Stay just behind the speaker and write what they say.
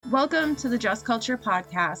Welcome to the Just Culture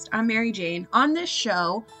podcast. I'm Mary Jane. On this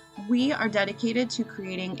show, we are dedicated to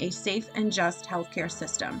creating a safe and just healthcare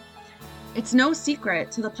system. It's no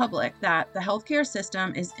secret to the public that the healthcare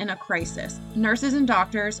system is in a crisis. Nurses and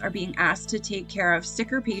doctors are being asked to take care of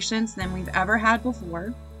sicker patients than we've ever had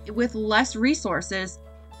before, with less resources,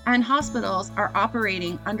 and hospitals are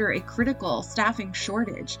operating under a critical staffing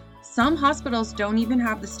shortage. Some hospitals don't even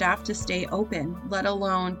have the staff to stay open, let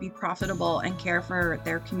alone be profitable and care for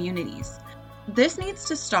their communities. This needs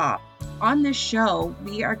to stop. On this show,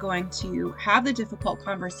 we are going to have the difficult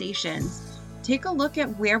conversations, take a look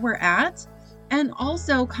at where we're at, and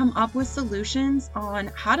also come up with solutions on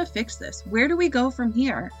how to fix this. Where do we go from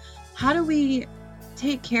here? How do we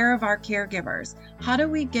take care of our caregivers? How do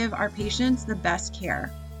we give our patients the best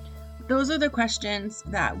care? Those are the questions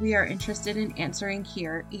that we are interested in answering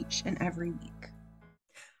here each and every week.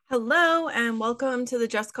 Hello, and welcome to the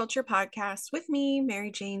Just Culture podcast with me,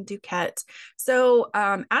 Mary Jane Duquette. So,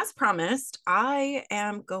 as promised, I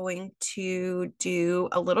am going to do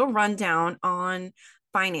a little rundown on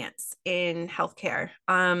finance in healthcare.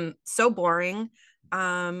 So boring.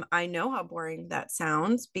 I know how boring that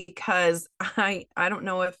sounds because I don't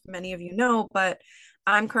know if many of you know, but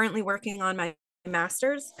I'm currently working on my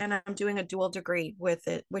master's and I'm doing a dual degree with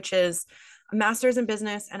it, which is a master's in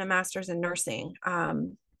business and a master's in nursing.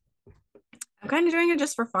 I'm kind of doing it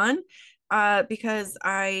just for fun because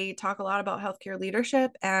I talk a lot about healthcare leadership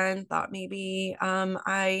and thought maybe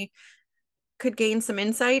I could gain some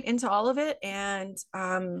insight into all of it. And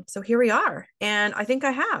so here we are. And I think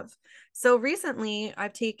I have. So recently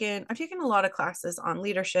I've taken a lot of classes on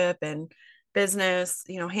leadership and business,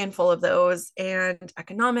 handful of those, and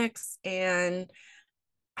economics. And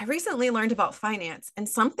I recently learned about finance and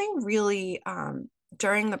something really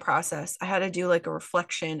during the process, I had to do like a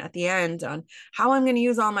reflection at the end on how I'm going to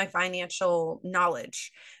use all my financial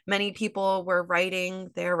knowledge. Many people were writing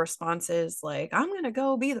their responses like, I'm going to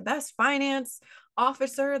go be the best finance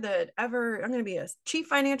officer that ever, I'm going to be a chief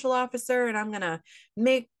financial officer and I'm going to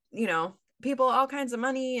make, people all kinds of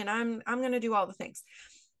money and I'm going to do all the things.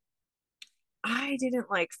 I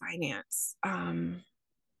didn't like finance.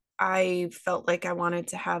 I felt like I wanted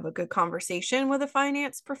to have a good conversation with a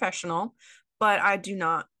finance professional, but I do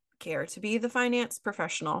not care to be the finance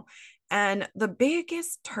professional. And the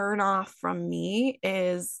biggest turnoff from me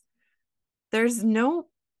is there's no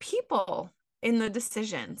people in the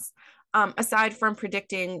decisions, aside from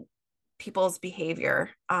predicting people's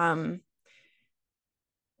behavior. The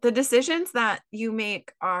decisions that you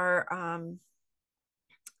make are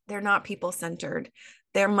they're not people centered,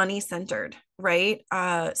 they're money centered, right?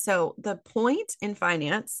 So the point in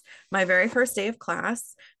finance, my very first day of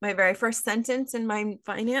class, my very first sentence in my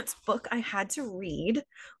finance book I had to read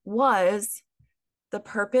was the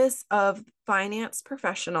purpose of finance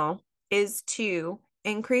professional is to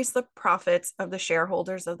increase the profits of the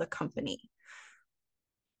shareholders of the company.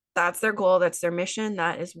 That's their goal. That's their mission.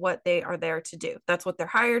 That is what they are there to do. That's what they're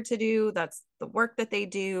hired to do. That's the work that they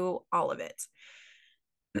do, all of it.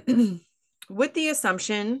 With the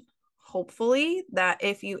assumption, hopefully, that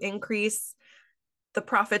if you increase the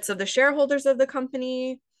profits of the shareholders of the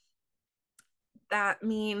company, that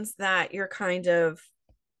means that you're kind of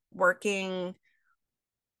working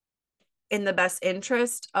in the best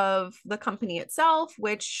interest of the company itself,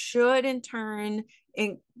 which should in turn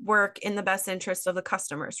work in the best interest of the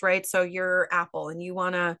customers, right? So you're Apple and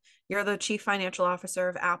you're the chief financial officer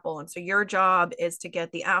of Apple. And so your job is to get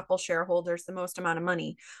the Apple shareholders the most amount of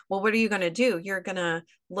money. Well, what are you going to do? You're going to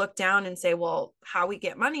look down and say, well, how we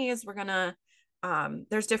get money is we're going to,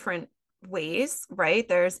 there's different ways, right?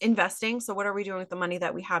 There's investing. So what are we doing with the money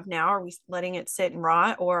that we have now? Are we letting it sit and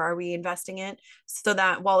rot, or are we investing it so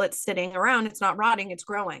that while it's sitting around, it's not rotting, it's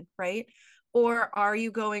growing, right? Or are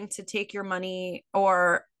you going to take your money,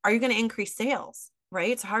 or are you going to increase sales,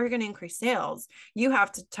 right? So how are you going to increase sales? You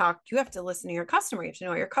have to listen to your customer. You have to know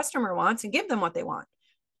what your customer wants and give them what they want.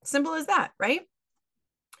 Simple as that, right?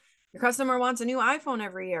 Your customer wants a new iPhone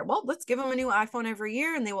every year. Well, let's give them a new iPhone every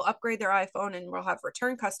year and they will upgrade their iPhone and we'll have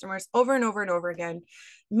return customers over and over and over again,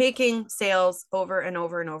 making sales over and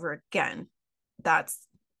over and over again.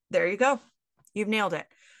 There you go. You've nailed it.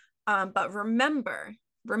 But remember,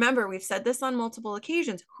 we've said this on multiple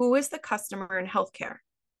occasions. Who is the customer in healthcare?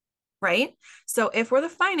 Right? So if we're the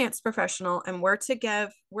finance professional and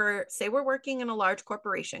say we're working in a large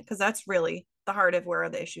corporation, because that's really the heart of where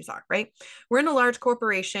the issues are, right? We're in a large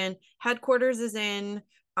corporation, headquarters is in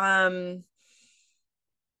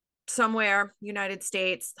somewhere, United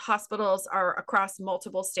States, hospitals are across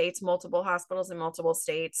multiple states, multiple hospitals in multiple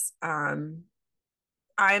states.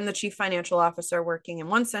 I am the chief financial officer working in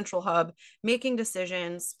one central hub, making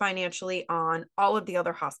decisions financially on all of the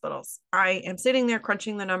other hospitals. I am sitting there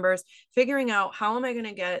crunching the numbers, figuring out how am I going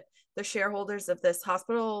to get the shareholders of this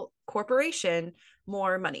hospital corporation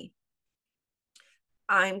more money.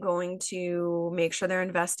 I'm going to make sure they're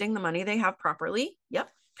investing the money they have properly. Yep.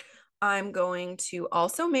 I'm going to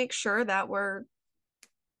also make sure that we're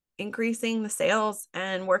increasing the sales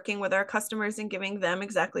and working with our customers and giving them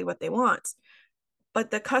exactly what they want.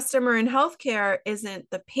 But the customer in healthcare isn't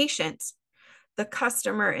the patient. The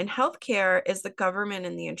customer in healthcare is the government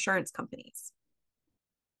and the insurance companies.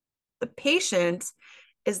 The patient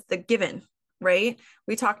is the given, right?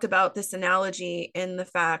 We talked about this analogy in the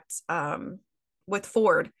fact with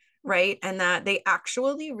Ford, right? And that they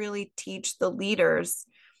actually really teach the leaders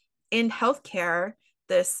in healthcare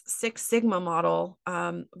this Six Sigma model,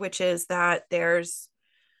 which is that there's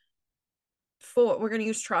we're going to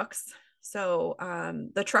use trucks. So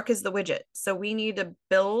the truck is the widget. So we need to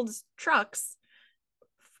build trucks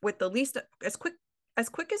with the least as quick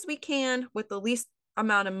as we can with the least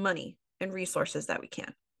amount of money and resources that we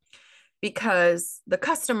can, because the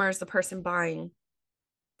customer is the person buying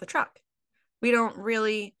the truck. We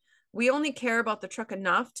only care about the truck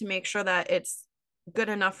enough to make sure that it's good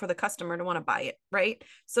enough for the customer to want to buy it, right?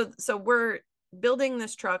 So we're building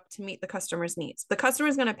this truck to meet the customer's needs. The customer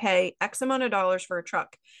is going to pay X amount of dollars for a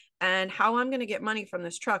truck. And how I'm going to get money from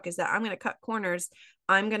this truck is that I'm going to cut corners.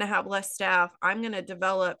 I'm going to have less staff. I'm going to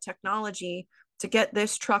develop technology to get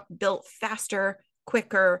this truck built faster,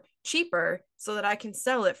 quicker, cheaper, so that I can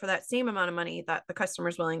sell it for that same amount of money that the customer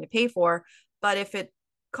is willing to pay for. But if it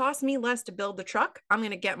costs me less to build the truck, I'm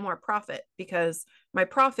going to get more profit, because my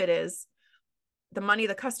profit is the money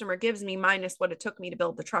the customer gives me minus what it took me to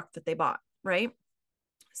build the truck that they bought, right?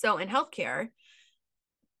 So in healthcare,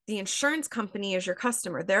 the insurance company is your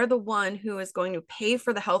customer. They're the one who is going to pay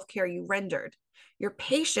for the healthcare you rendered. Your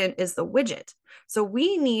patient is the widget. So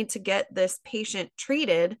we need to get this patient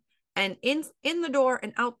treated and in the door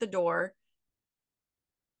and out the door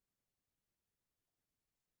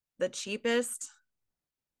the cheapest,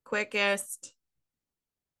 quickest,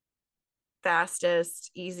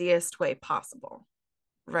 fastest, easiest way possible,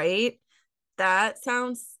 right? That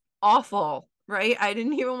sounds awful, right? I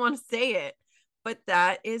didn't even want to say it, but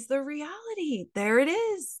that is the reality. There it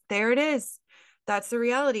is. There it is. That's the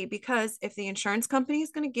reality, because if the insurance company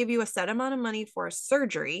is going to give you a set amount of money for a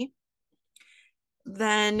surgery,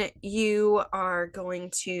 then you are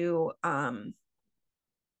going to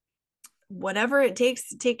whatever it takes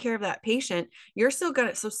to take care of that patient. You're still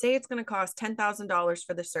gonna, so say it's going to cost $10,000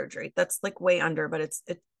 for the surgery. That's like way under, but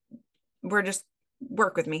we're just,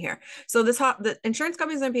 work with me here. So the insurance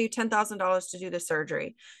company is going to pay you $10,000 to do the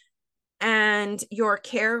surgery, and your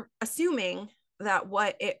care, assuming that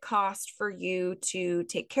what it cost for you to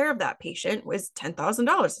take care of that patient was $10,000.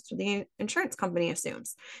 That's what the insurance company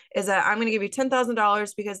assumes, is that I'm going to give you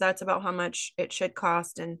 $10,000 because that's about how much it should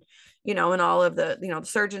cost. And, and all of the, the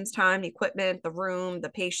surgeon's time, the equipment, the room, the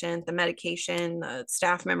patient, the medication, the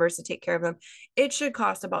staff members to take care of them. It should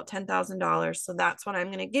cost about $10,000. So that's what I'm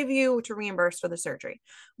going to give you to reimburse for the surgery.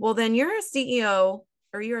 Well, then you're a CEO,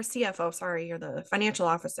 or you're a CFO, sorry, you're the financial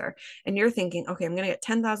officer, and you're thinking, okay, I'm going to get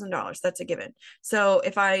 $10,000. That's a given. So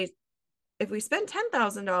if we spend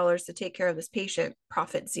 $10,000 to take care of this patient,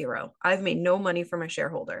 profit zero. I've made no money for my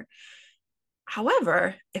shareholder.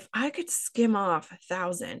 However, if I could skim off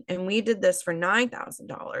 1,000 and we did this for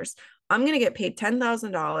 $9,000, I'm going to get paid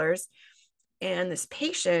 $10,000, and this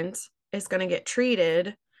patient is going to get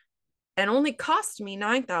treated and only cost me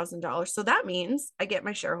 $9,000. So that means I get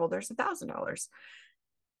my shareholders $1,000.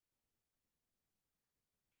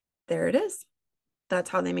 There it is. That's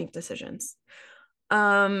how they make decisions.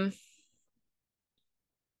 In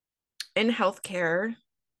healthcare,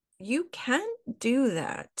 you can do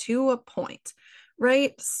that to a point,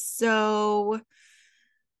 right? So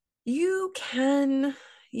you can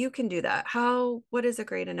do that. What is a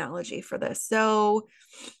great analogy for this? So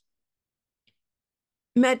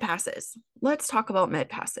med passes. Let's talk about med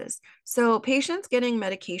passes. So patients getting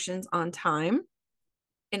medications on time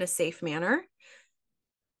in a safe manner,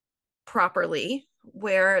 properly,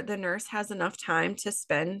 where the nurse has enough time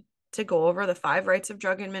to go over the 5 rights of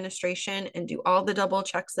drug administration and do all the double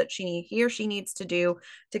checks that he or she needs to do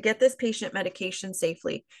to get this patient medication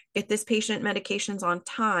safely, get this patient medications on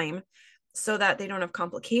time so that they don't have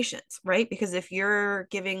complications, right? Because if your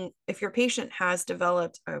patient has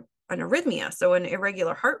developed an arrhythmia, so an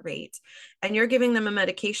irregular heart rate, and you're giving them a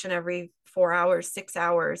medication every 4 hours, 6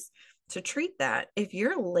 hours to treat that, if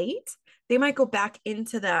you're late, they might go back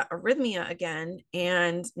into that arrhythmia again.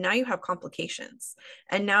 And now you have complications.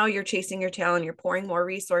 And now you're chasing your tail and you're pouring more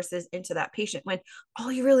resources into that patient when all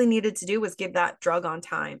you really needed to do was give that drug on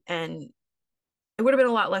time. And it would have been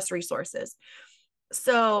a lot less resources.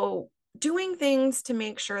 So, doing things to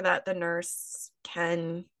make sure that the nurse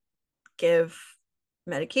can give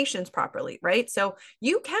medications properly, right? So,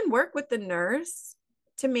 you can work with the nurse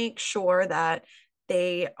to make sure that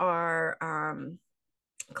they are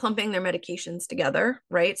clumping their medications together,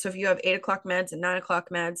 right? So if you have 8 o'clock meds and 9 o'clock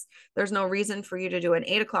meds, there's no reason for you to do an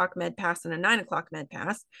 8 o'clock med pass and a 9 o'clock med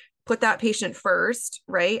pass. Put that patient first,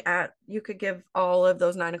 right? You could give all of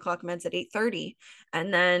those 9 o'clock meds at 8:30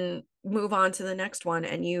 and then move on to the next one.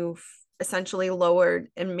 And you've essentially lowered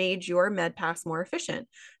and made your med pass more efficient.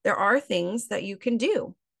 There are things that you can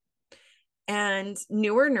do. And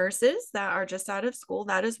newer nurses that are just out of school,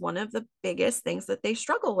 that is one of the biggest things that they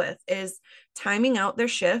struggle with is timing out their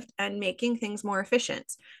shift and making things more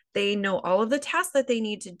efficient. They know all of the tasks that they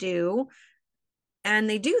need to do and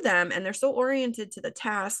they do them and they're so oriented to the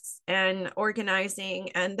tasks and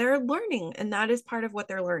organizing and they're learning and that is part of what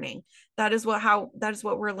they're learning. That is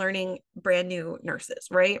what we're learning brand new nurses,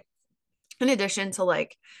 right? In addition to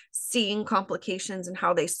like seeing complications and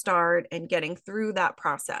how they start and getting through that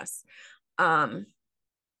process. Um,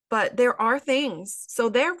 but there are things, so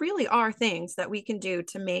there really are things that we can do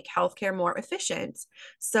to make healthcare more efficient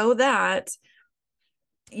so that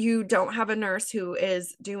you don't have a nurse who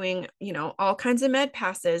is doing, all kinds of med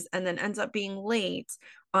passes and then ends up being late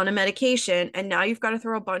on a medication. And now you've got to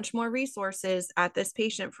throw a bunch more resources at this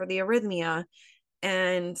patient for the arrhythmia.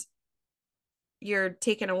 And you're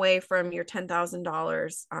taken away from your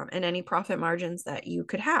 $10,000 and any profit margins that you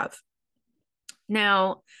could have.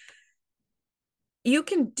 Now, you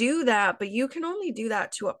can do that, but you can only do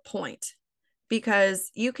that to a point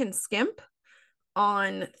because you can skimp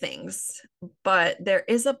on things, but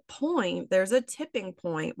there's a tipping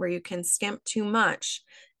point where you can skimp too much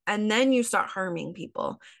and then you start harming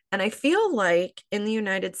people. And I feel like in the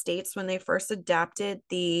United States, when they first adapted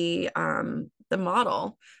the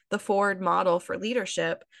model, the Ford model for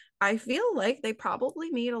leadership, I feel like they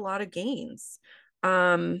probably made a lot of gains,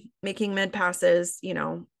 making med passes,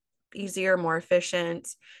 easier, more efficient,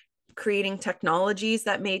 creating technologies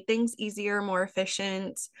that made things easier, more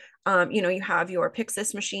efficient. You have your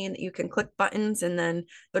Pyxis machine that you can click buttons and then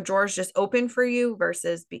the drawers just open for you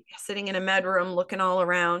versus sitting in a med room looking all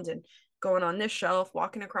around and going on this shelf,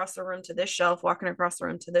 walking across the room to this shelf, walking across the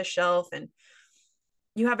room to this shelf. And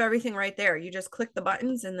you have everything right there. You just click the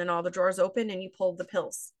buttons and then all the drawers open and you pull the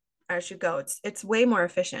pills as you go. It's way more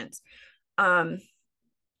efficient. Um,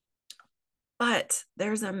 but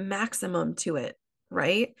there's a maximum to it,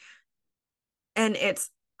 right? And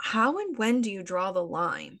it's how and when do you draw the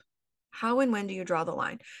line? How and when do you draw the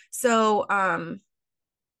line? So,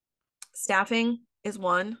 staffing is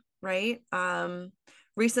one, right?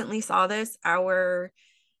 Recently saw this. Our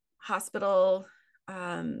hospital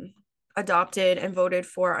adopted and voted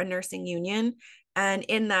for a nursing union. And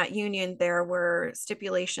in that union, there were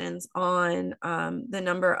stipulations on the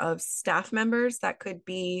number of staff members that could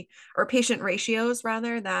be, or patient ratios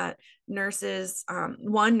rather, that nurses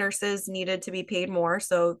needed to be paid more.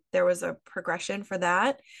 So there was a progression for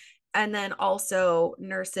that. And then also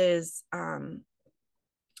nurses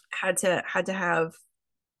had to have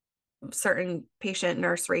certain patient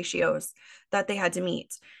nurse ratios that they had to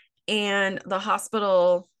meet. And the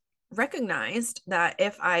hospital recognized that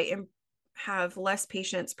if I have less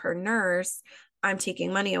patients per nurse, I'm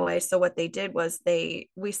taking money away. So what they did was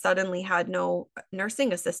we suddenly had no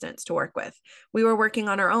nursing assistants to work with. We were working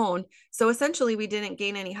on our own. So essentially we didn't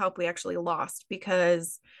gain any help. We actually lost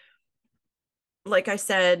because, like I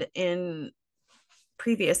said in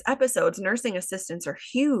previous episodes, nursing assistants are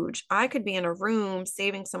huge. I could be in a room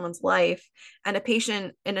saving someone's life and a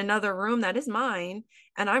patient in another room that is mine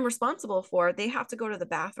and I'm responsible for, they have to go to the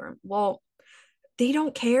bathroom. Well, they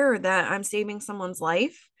don't care that I'm saving someone's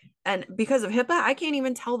life. And because of HIPAA, I can't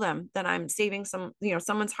even tell them that I'm saving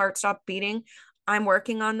someone's heart stopped beating. I'm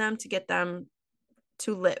working on them to get them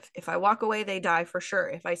to live. If I walk away, they die for sure.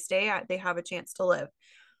 If I stay, they have a chance to live.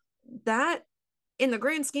 That in the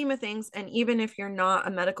grand scheme of things, and even if you're not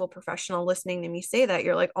a medical professional listening to me say that,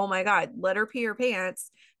 you're like, oh my God, let her pee her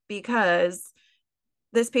pants because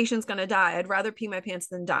this patient's going to die. I'd rather pee my pants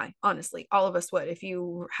than die. Honestly, all of us would if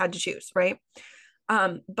you had to choose, right?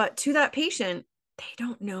 But to that patient, they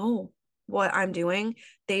don't know what I'm doing.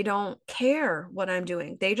 They don't care what I'm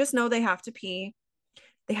doing. They just know they have to pee.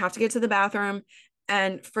 They have to get to the bathroom.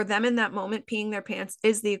 And for them in that moment, peeing their pants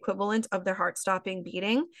is the equivalent of their heart stopping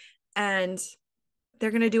beating. And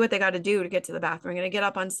they're going to do what they got to do to get to the bathroom. They're going to get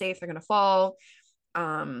up unsafe. They're going to fall.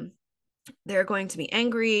 Um, they're going to be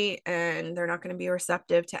angry, and they're not going to be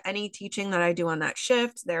receptive to any teaching that I do on that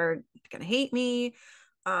shift. They're going to hate me.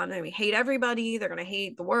 They're going to hate everybody. They're going to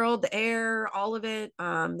hate the world, the air, all of it.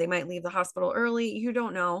 They might leave the hospital early. You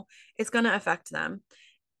don't know. It's going to affect them.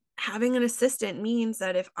 Having an assistant means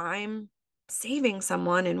that if I'm saving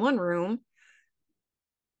someone in one room,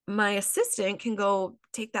 my assistant can go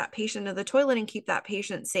take that patient to the toilet and keep that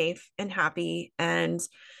patient safe and happy, and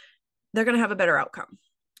they're going to have a better outcome.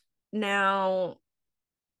 Now,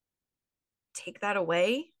 take that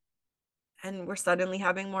away, and we're suddenly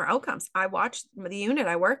having more outcomes. I watched the unit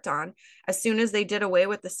I worked on. As soon as they did away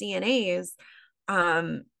with the CNAs,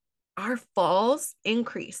 our falls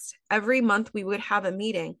increased. Every month we would have a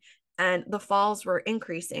meeting, and the falls were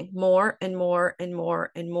increasing more and more and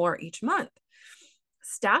more and more each month.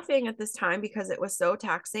 Staffing at this time, because it was so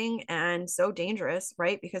taxing and so dangerous,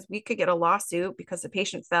 right? Because we could get a lawsuit because the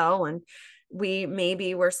patient fell, and we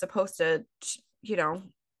maybe were supposed to,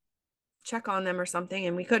 check on them or something,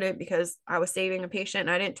 and we couldn't because I was saving a patient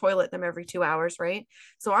and I didn't toilet them every 2 hours, right?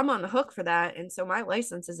 So I'm on the hook for that. And so my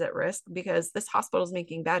license is at risk because this hospital is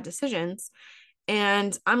making bad decisions,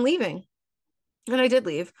 and I'm leaving. And I did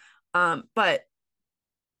leave. But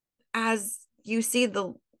as you see,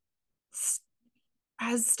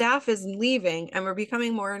 as staff is leaving and we're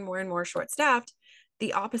becoming more and more and more short staffed,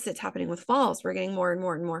 the opposite's happening with falls. We're getting more and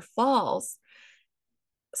more and more falls.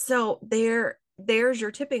 So there's your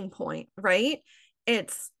tipping point, right?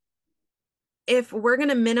 It's, if we're going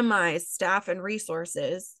to minimize staff and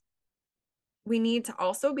resources, we need to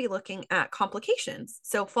also be looking at complications.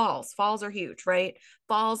 So falls are huge, right?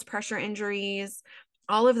 Falls, pressure injuries,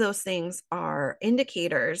 all of those things are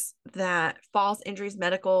indicators that falls, injuries,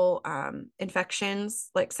 medical infections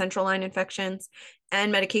like central line infections,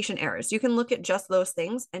 and medication errors. You can look at just those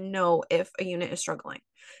things and know if a unit is struggling,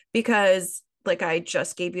 because like I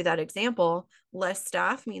just gave you that example, less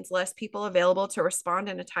staff means less people available to respond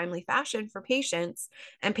in a timely fashion for patients,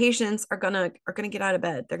 and patients are gonna get out of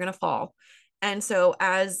bed. They're gonna fall. And so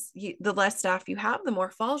the less staff you have, the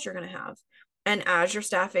more falls you're going to have. And as you're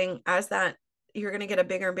staffing, you're going to get a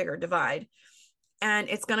bigger and bigger divide. And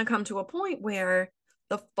it's going to come to a point where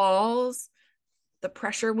the falls, the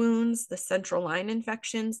pressure wounds, the central line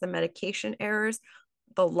infections, the medication errors,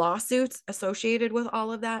 the lawsuits associated with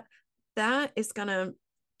all of that, that is going to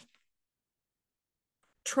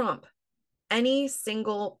trump any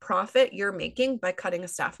single profit you're making by cutting a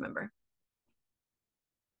staff member.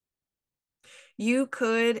 You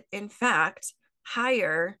could, in fact,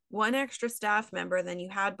 hire one extra staff member than you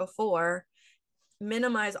had before,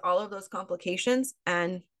 minimize all of those complications,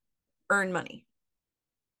 and earn money.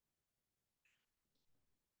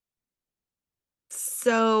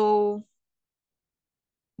 So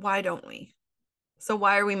why don't we? So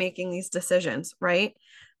why are we making these decisions, right?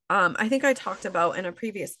 I think I talked about in a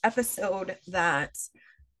previous episode that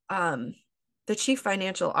the chief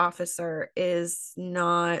financial officer is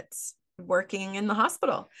not working in the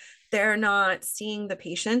hospital. They're not seeing the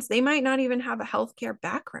patients. They might not even have a healthcare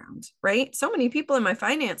background, right? So many people in my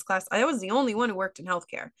finance class, I was the only one who worked in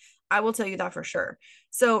healthcare. I will tell you that for sure.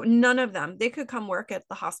 So none of them, they could come work at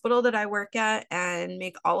the hospital that I work at and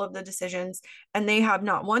make all of the decisions, and they have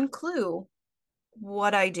not one clue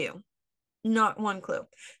what I do. Not one clue.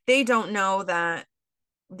 They don't know that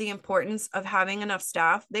the importance of having enough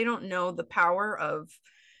staff. They don't know the power of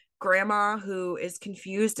grandma who is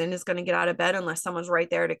confused and is going to get out of bed unless someone's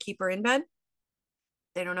right there to keep her in bed.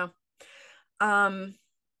 They don't know.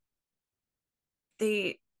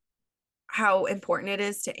 How important it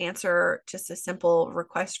is to answer just a simple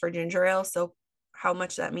request for ginger ale. So how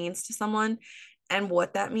much that means to someone and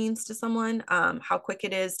what that means to someone, how quick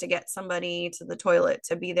it is to get somebody to the toilet,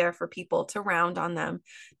 to be there for people, to round on them.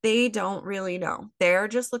 They don't really know. They're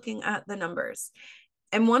just looking at the numbers.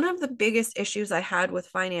 And one of the biggest issues I had with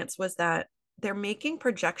finance was that they're making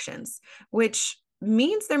projections, which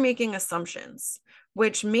means they're making assumptions,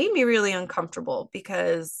 which made me really uncomfortable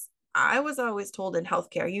because I was always told in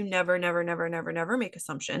healthcare, you never, never, never, never, never make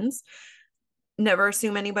assumptions. Never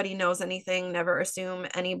assume anybody knows anything. Never assume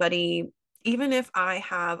anybody, even if I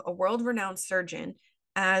have a world-renowned surgeon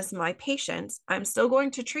as my patient, I'm still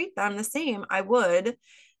going to treat them the same I would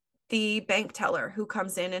the bank teller who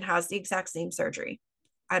comes in and has the exact same surgery.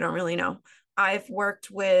 I don't really know. I've worked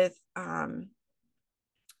with,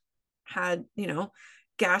 had,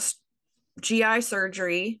 GI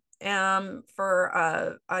surgery for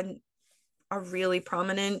a really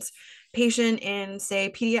prominent patient in,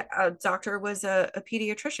 say, a doctor was a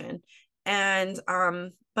pediatrician, and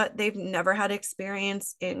but they've never had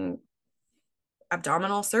experience in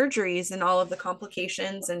abdominal surgeries and all of the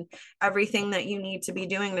complications and everything that you need to be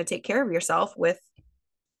doing to take care of yourself with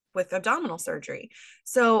abdominal surgery.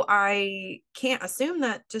 So I can't assume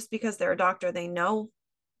that just because they're a doctor, they know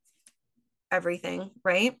everything,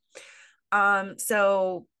 right?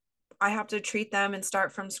 So I have to treat them and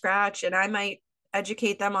start from scratch, and I might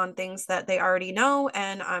educate them on things that they already know.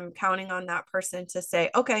 And I'm counting on that person to say,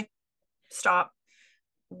 okay, stop.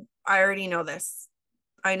 I already know this.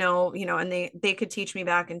 I know, and they could teach me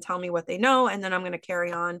back and tell me what they know, and then I'm going to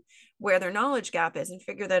carry on where their knowledge gap is and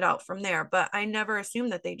figure that out from there. But I never assume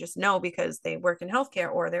that they just know because they work in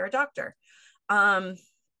healthcare or they're a doctor.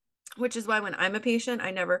 Which is why when I'm a patient,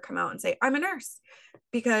 I never come out and say I'm a nurse,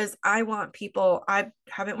 because I want people, I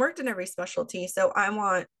haven't worked in every specialty, so I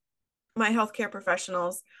want my healthcare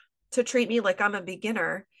professionals to treat me like I'm a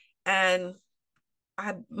beginner, and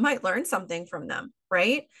I might learn something from them,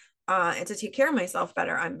 right? And to take care of myself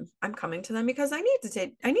better. I'm coming to them because I need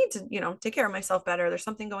to, take care of myself better. There's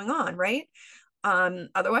something going on, right?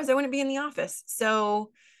 Otherwise I wouldn't be in the office.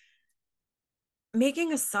 So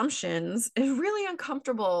making assumptions is really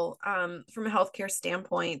uncomfortable from a healthcare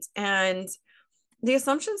standpoint. And the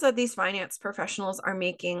assumptions that these finance professionals are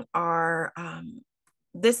making are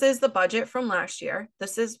this is the budget from last year.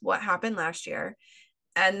 This is what happened last year.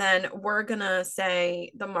 And then we're going to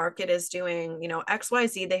say the market is doing,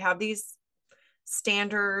 XYZ. They have these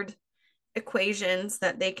standard equations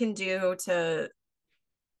that they can do to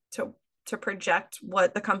to project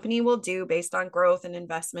what the company will do based on growth and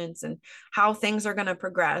investments and how things are going to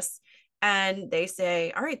progress. And they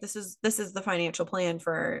say, all right, this is the financial plan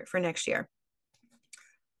for next year.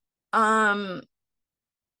 But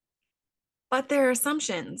they're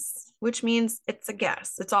assumptions, which means it's a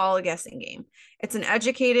guess. It's all a guessing game. It's an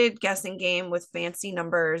educated guessing game with fancy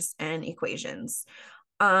numbers and equations.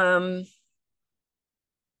 But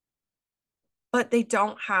they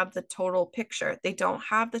don't have the total picture. They don't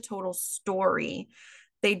have the total story.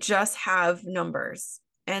 They just have numbers.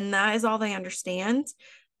 And that is all they understand.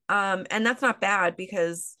 And that's not bad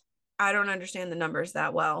because I don't understand the numbers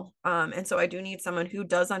that well. And so I do need someone who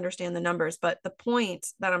does understand the numbers. But the point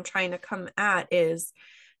that I'm trying to come at is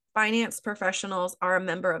finance professionals are a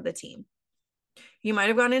member of the team. You might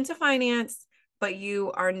have gone into finance, but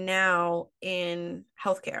you are now in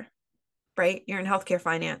healthcare, right? You're in healthcare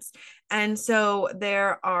finance. And so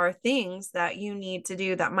there are things that you need to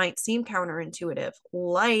do that might seem counterintuitive,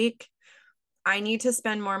 like I need to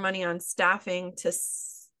spend more money on staffing to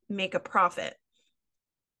make a profit.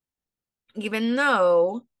 Even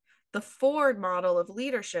though the Ford model of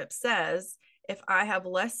leadership says if I have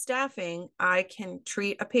less staffing, I can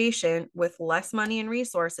treat a patient with less money and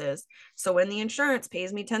resources. So when the insurance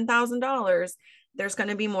pays me $10,000, there's going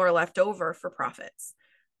to be more left over for profits.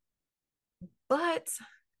 But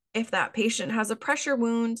if that patient has a pressure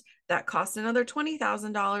wound that costs another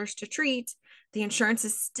 $20,000 to treat, the insurance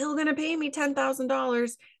is still going to pay me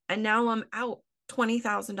 $10,000. And now I'm out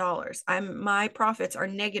 $20,000. My profits are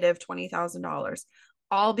negative $20,000,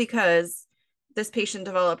 all because this patient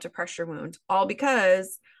developed a pressure wound, all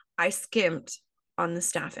because I skimped on the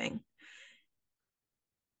staffing.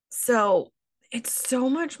 So it's so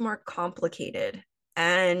much more complicated.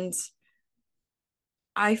 And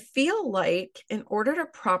I feel like in order to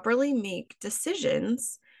properly make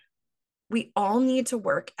decisions, we all need to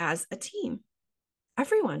work as a team.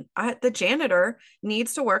 Everyone, the janitor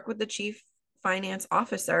needs to work with the chief finance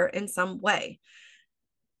officer in some way.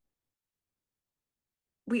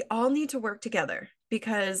 We all need to work together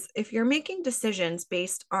because if you're making decisions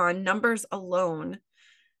based on numbers alone,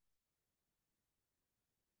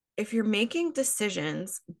 if you're making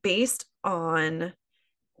decisions based on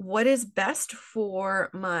what is best for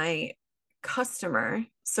my customer,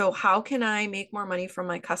 so how can I make more money from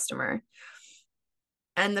my customer?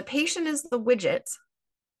 And the patient is the widget,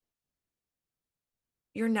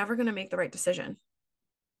 you're never going to make the right decision.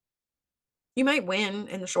 You might win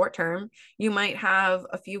in the short term. You might have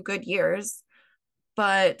a few good years,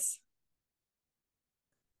 but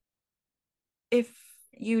if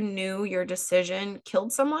you knew your decision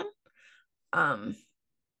killed someone,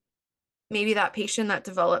 maybe that patient that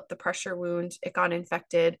developed the pressure wound, it got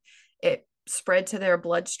infected, it spread to their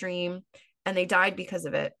bloodstream, and they died because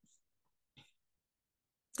of it.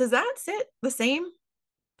 Does that sit the same?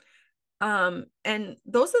 And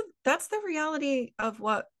that's the reality of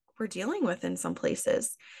what we're dealing with in some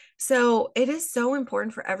places. So it is so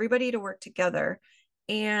important for everybody to work together,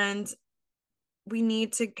 and we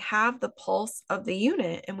need to have the pulse of the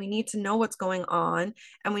unit, and we need to know what's going on,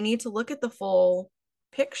 and we need to look at the full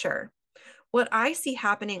picture. What I see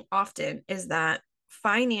happening often is that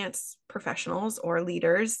finance professionals or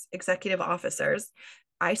leaders, executive officers,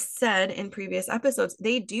 I said in previous episodes,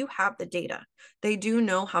 they do have the data. They do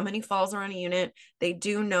know how many falls are on a unit. They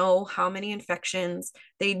do know how many infections.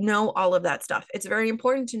 They know all of that stuff. It's very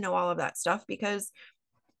important to know all of that stuff because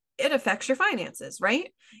it affects your finances,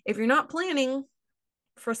 right? If you're not planning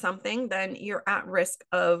for something, then you're at risk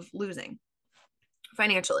of losing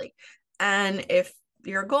financially. And if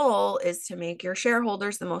your goal is to make your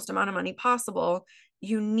shareholders the most amount of money possible,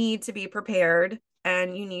 you need to be prepared,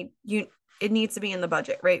 and it needs to be in the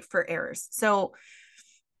budget, right, for errors. So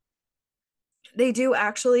they do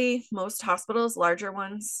actually, most hospitals, larger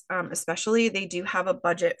ones, especially, they do have a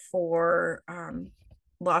budget for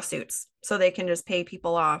lawsuits, so they can just pay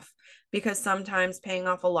people off, because sometimes paying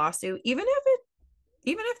off a lawsuit, even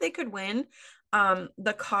if they could win,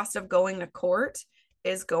 the cost of going to court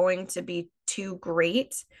is going to be too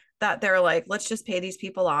great that they're like, let's just pay these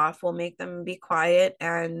people off. We'll make them be quiet,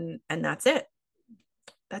 and that's it.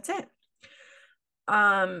 That's it.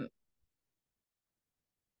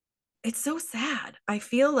 It's so sad. I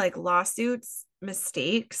feel like lawsuits,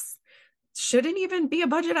 mistakes shouldn't even be a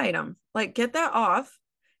budget item. Like, get that off,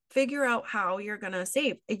 figure out how you're going to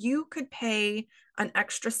save. You could pay an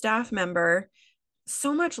extra staff member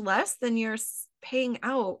so much less than you're paying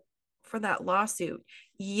out for that lawsuit.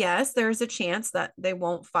 Yes, there's a chance that they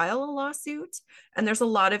won't file a lawsuit. And there's a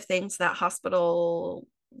lot of things that hospital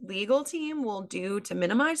legal team will do to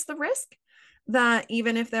minimize the risk, that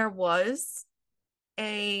even if there was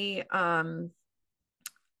a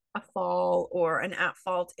fall or an at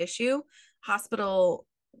fault issue, hospital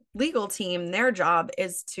legal team, their job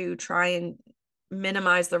is to try and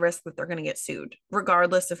minimize the risk that they're going to get sued,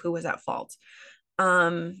 regardless of who was at fault.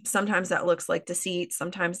 Sometimes that looks like deceit.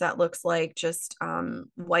 Sometimes that looks like just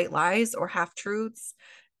white lies or half truths.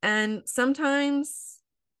 And sometimes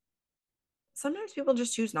people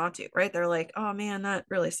just choose not to, right? They're like, oh man, that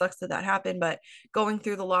really sucks that happened. But going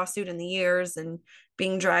through the lawsuit and the years and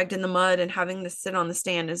being dragged in the mud and having to sit on the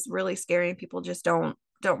stand is really scary. And people just don't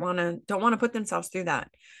want to put themselves through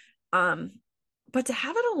that. But to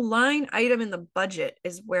have it a line item in the budget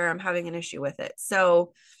is where I'm having an issue with it.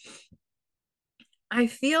 So I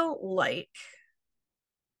feel like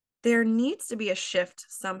there needs to be a shift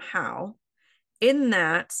somehow, in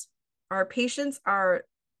that our patients are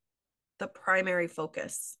the primary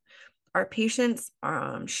focus. Our patients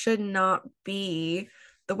should not be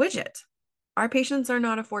the widget. Our patients are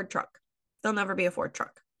not a Ford truck. They'll never be a Ford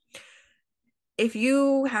truck. If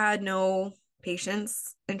you had no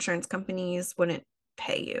patients, insurance companies wouldn't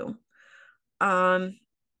pay you. I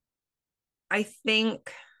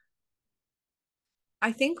think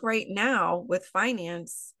right now with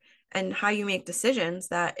finance and how you make decisions,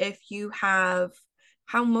 that if you have,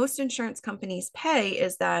 how most insurance companies pay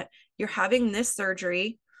is that you're having this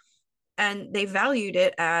surgery and they valued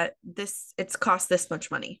it at this, it's cost this much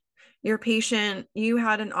money. Your patient, you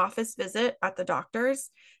had an office visit at the doctor's.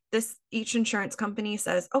 Each insurance company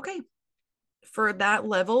says, okay, for that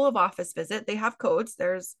level of office visit, they have codes.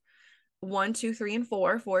 There's 1, 2, 3, and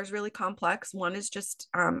 4. 4 is really complex. 1 is just,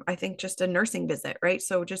 I think, just a nursing visit, right?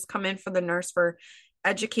 So just come in for the nurse for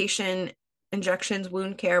education, injections,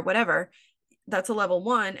 wound care, whatever. That's a level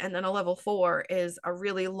 1. And then a level 4 is a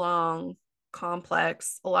really long,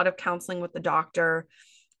 complex, a lot of counseling with the doctor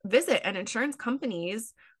visit. And insurance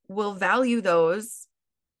companies will value those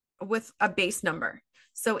with a base number.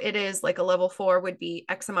 So it is like a level 4 would be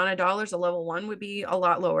X amount of dollars. A level 1 would be a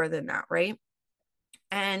lot lower than that, right?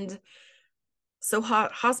 And so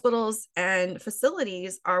hospitals and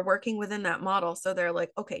facilities are working within that model. So they're like,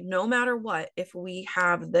 okay, no matter what, if we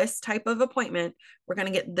have this type of appointment, we're going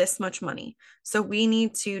to get this much money. So we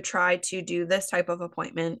need to try to do this type of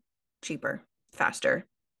appointment cheaper, faster,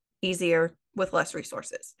 easier, with less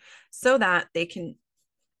resources, so that they can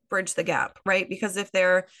bridge the gap, right? Because if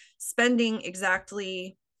they're spending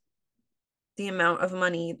exactly the amount of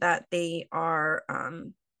money that they are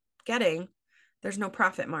getting, there's no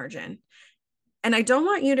profit margin. And I don't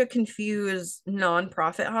want you to confuse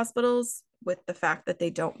nonprofit hospitals with the fact that they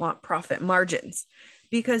don't want profit margins,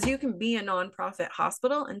 because you can be a nonprofit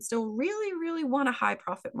hospital and still really, really want a high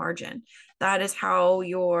profit margin. That is how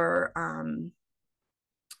your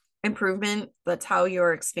improvement, that's how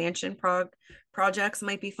your expansion projects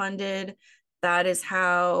might be funded. That is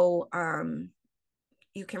how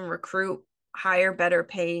you can recruit higher, better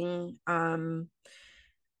paying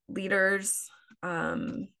leaders,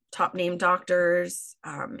 top name doctors.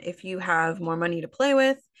 If you have more money to play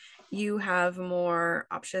with, you have more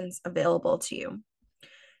options available to you.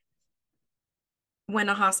 When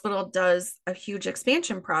a hospital does a huge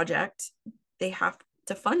expansion project, they have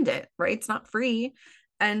to fund it, right? It's not free.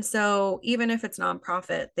 And so even if it's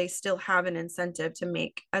nonprofit, they still have an incentive to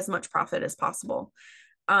make as much profit as possible.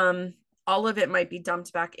 Um, all of it might be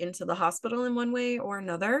dumped back into the hospital in one way or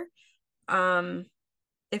another,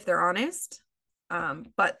 if they're honest.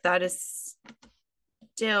 But that is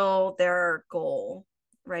still their goal,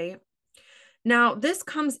 right? Now, this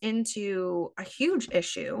comes into a huge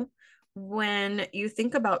issue when you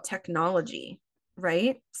think about technology,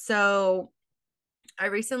 right? So I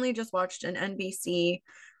recently just watched an NBC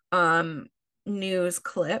news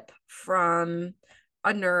clip from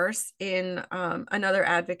a nurse in another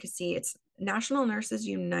advocacy. It's National Nurses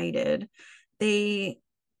United. They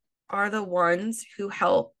are the ones who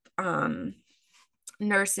help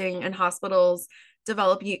nursing and hospitals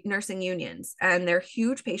develop nursing unions, and they're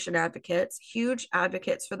huge patient advocates, huge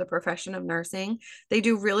advocates for the profession of nursing. They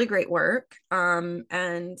do really great work.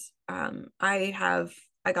 And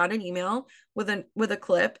I got an email with a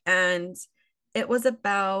clip, and it was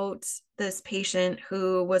about this patient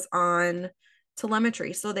who was on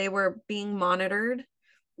telemetry. So they were being monitored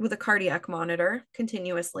with a cardiac monitor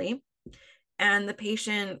continuously, and the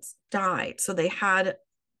patient died. So they had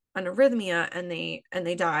an arrhythmia and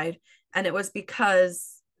they died, and it was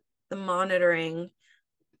because the monitoring,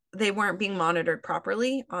 they weren't being monitored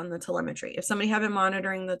properly on the telemetry. If somebody had been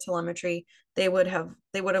monitoring the telemetry, they would have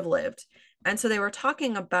lived. And so they were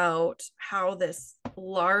talking about how this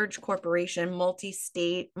large corporation,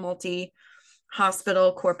 multi-state,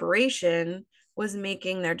 multi-hospital corporation, was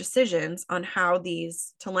making their decisions on how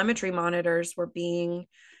these telemetry monitors were being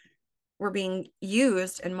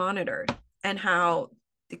used and monitored, and how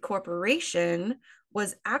the corporation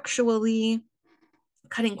was actually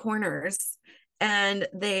cutting corners. And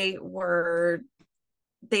they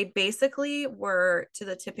basically were to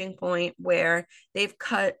the tipping point where they've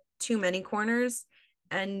cut too many corners,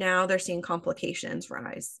 and now they're seeing complications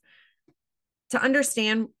rise. To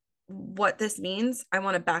understand what this means, I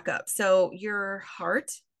want to back up. So your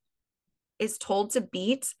heart is told to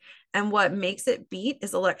beat, and what makes it beat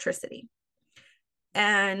is electricity.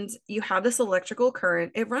 And you have this electrical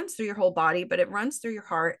current. It runs through your whole body, but it runs through your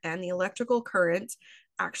heart. And the electrical current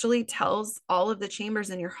actually tells all of the chambers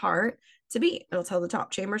in your heart to beat. It'll tell the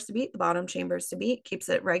top chambers to beat, the bottom chambers to beat, keeps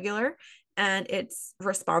it regular. And it's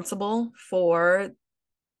responsible for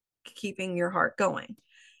keeping your heart going.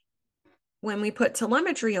 When we put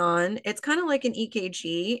telemetry on, it's kind of like an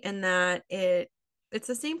EKG in that it's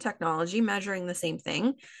the same technology measuring the same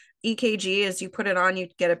thing. EKG is you put it on, you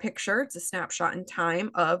get a picture. It's a snapshot in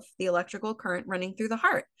time of the electrical current running through the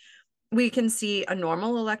heart. We can see a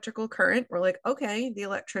normal electrical current. We're like, okay, the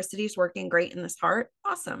electricity is working great in this heart.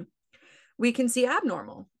 Awesome. We can see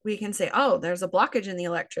abnormal. We can say, oh, there's a blockage in the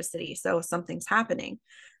electricity, so something's happening.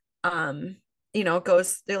 The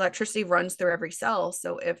electricity runs through every cell.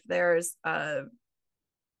 So if there's a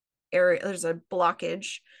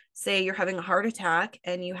blockage, say you're having a heart attack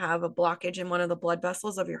and you have a blockage in one of the blood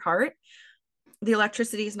vessels of your heart, the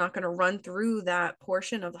electricity is not going to run through that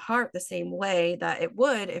portion of the heart the same way that it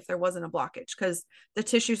would if there wasn't a blockage, because the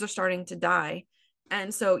tissues are starting to die.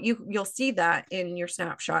 And so you'll see that in your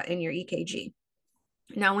snapshot in your EKG.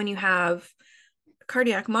 Now, when you have a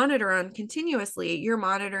cardiac monitor on continuously, you're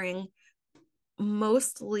monitoring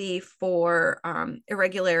mostly for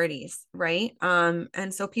irregularities, right?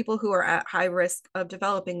 And so people who are at high risk of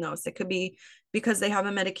developing those, it could be because they have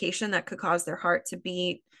a medication that could cause their heart to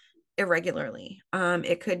beat irregularly.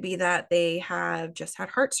 It could be that they have just had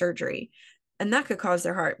heart surgery, and that could cause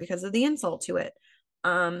their heart because of the insult to it.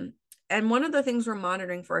 And one of the things we're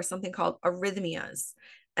monitoring for is something called arrhythmias.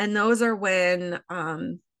 And those are when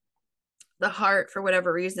the heart, for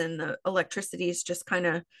whatever reason, the electricity is just kind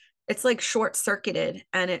of, it's like short circuited,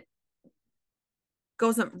 and it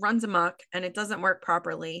runs amok, and it doesn't work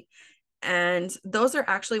properly. And those are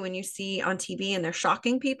actually when you see on TV and they're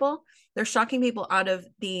shocking people out of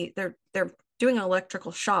they're doing an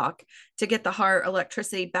electrical shock to get the heart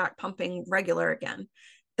electricity back pumping regular again.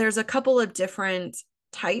 There's a couple of different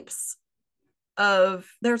types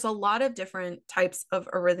there's a lot of different types of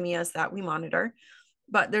arrhythmias that we monitor,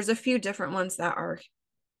 but there's a few different ones that are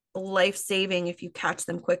life-saving if you catch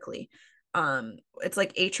them quickly. It's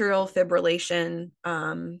like atrial fibrillation,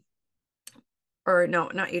 or no,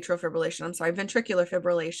 not atrial fibrillation, I'm sorry, ventricular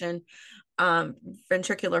fibrillation,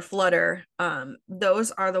 ventricular flutter.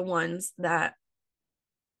 Those are the ones that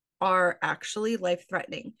are actually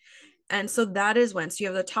life-threatening. And so that is when, so you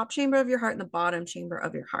have the top chamber of your heart and the bottom chamber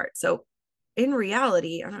of your heart. So in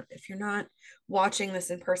reality, I don't know if you're not watching this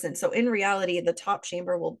in person. So in reality, the top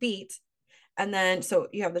chamber will beat. And then, so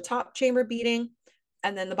you have the top chamber beating,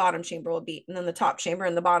 and then the bottom chamber will beat, and then the top chamber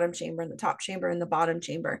and the bottom chamber and the top chamber and the bottom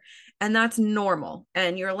chamber. And that's normal.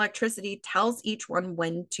 And your electricity tells each one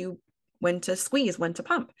when to squeeze, when to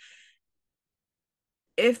pump.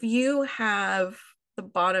 If you have the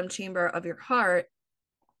bottom chamber of your heart,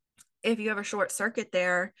 if you have a short circuit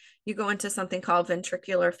there, you go into something called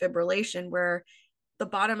ventricular fibrillation, where the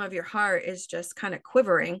bottom of your heart is just kind of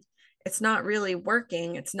quivering. It's not really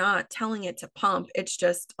working. It's not telling it to pump. It's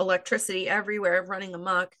just electricity everywhere running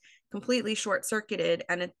amok, completely short circuited,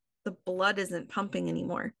 and the blood isn't pumping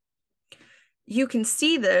anymore. You can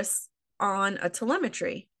see this on a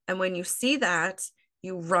telemetry. And when you see that,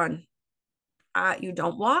 you run. You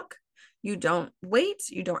don't walk. You don't wait.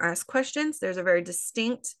 You don't ask questions. There's a very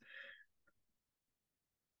distinct,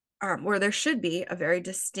 where there should be a very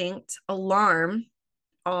distinct alarm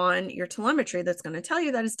on your telemetry that's going to tell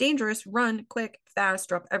you that it's dangerous. Run quick, fast,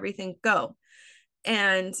 drop everything, go.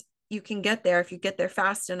 And you can get there. If you get there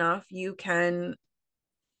fast enough, you can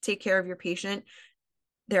take care of your patient.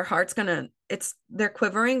 Their heart's they're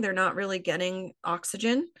quivering. They're not really getting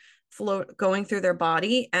oxygen flow going through their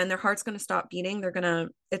body, and their heart's going to stop beating.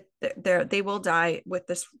 They will die with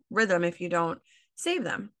this rhythm if you don't save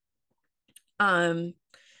them.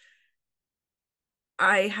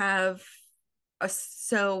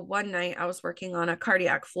 So one night I was working on a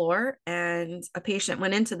cardiac floor, and a patient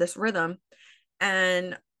went into this rhythm,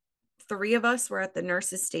 and 3 of us were at the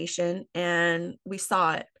nurse's station, and we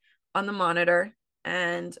saw it on the monitor,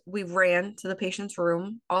 and we ran to the patient's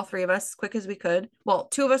room, all 3 of us, as quick as we could. Well,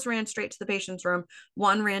 2 of us ran straight to the patient's room.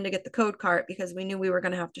 1 ran to get the code cart because we knew we were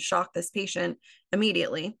going to have to shock this patient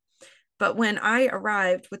immediately. But when I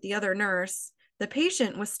arrived with the other nurse, the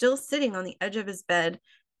patient was still sitting on the edge of his bed,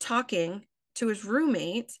 talking to his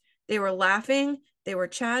roommate. They were laughing, they were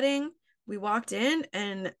chatting. We walked in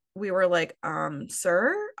and we were like,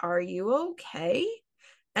 sir, are you okay?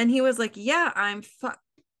 And he was like, yeah, I'm fine.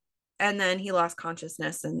 And then he lost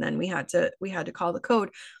consciousness, and then we had to call the code.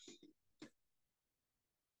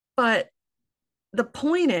 But the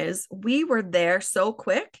point is, we were there so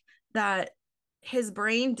quick that his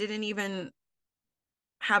brain didn't even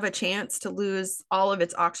have a chance to lose all of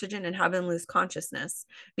its oxygen and have him lose consciousness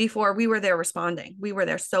before we were there responding. We were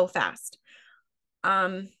there so fast.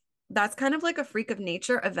 That's kind of like a freak of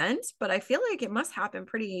nature event, but I feel like it must happen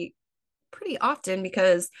pretty often,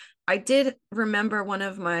 because I did remember one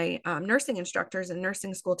of my nursing instructors in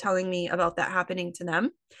nursing school telling me about that happening to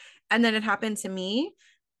them, and then it happened to me.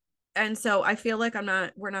 And so I feel like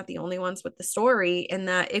we're not the only ones with the story, in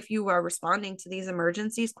that if you are responding to these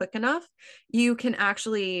emergencies quick enough, you can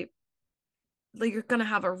actually, like, you're going to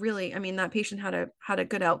have that patient had a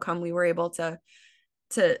good outcome. We were able to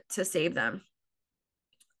save them.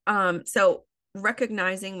 So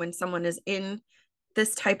recognizing when someone is in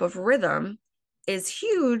this type of rhythm is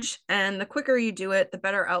huge. And the quicker you do it, the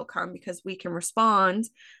better outcome, because we can respond.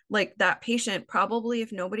 Like that patient, probably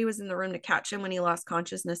if nobody was in the room to catch him when he lost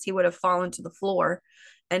consciousness, he would have fallen to the floor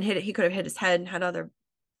and he could have hit his head and had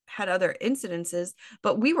other incidences.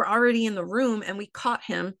 But we were already in the room, and we caught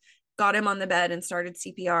him, got him on the bed, and started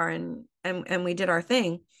CPR, and we did our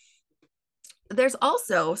thing. There's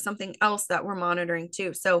also something else that we're monitoring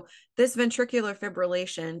too. So this ventricular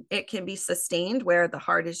fibrillation, it can be sustained where the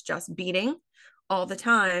heart is just beating all the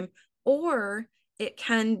time, or it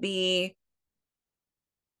can be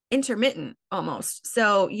intermittent almost.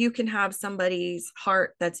 So you can have somebody's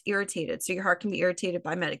heart that's irritated. So your heart can be irritated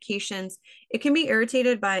by medications. It can be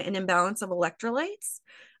irritated by an imbalance of electrolytes.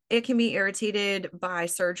 It can be irritated by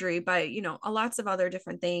surgery, by, lots of other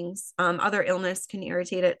different things. Other illness can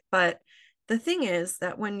irritate it. But the thing is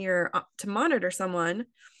that when you're up to monitor someone,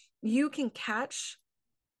 you can catch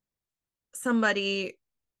somebody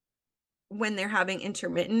when they're having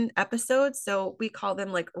intermittent episodes. So we call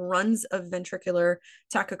them like runs of ventricular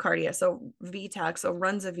tachycardia. So VTAC, so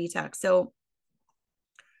runs of VTAC. So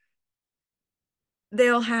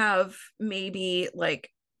they'll have maybe like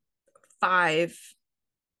 5-6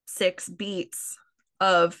 beats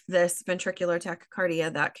of this ventricular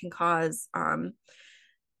tachycardia that can cause them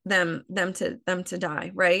to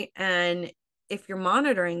die, right? And if you're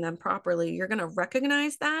monitoring them properly, you're going to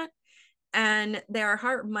recognize that, and their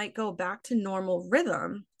heart might go back to normal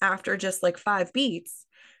rhythm after just like 5 beats.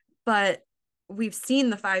 But we've seen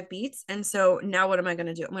the 5 beats, and so now what am I going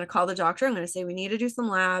to do? I'm going to call the doctor. I'm going to say we need to do some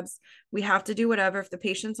labs. We have to do whatever. If the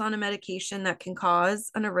patient's on a medication that can cause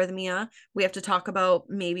an arrhythmia, we have to talk about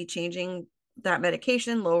maybe changing that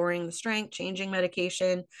medication, lowering the strength, changing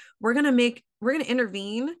medication. We're going to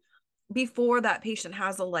intervene before that patient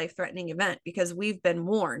has a life-threatening event, because we've been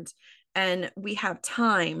warned and we have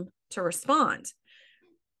time to respond.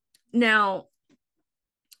 Now,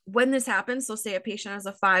 when this happens, so say a patient has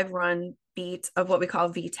a 5-run beat of what we call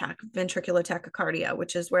VTAC, ventricular tachycardia,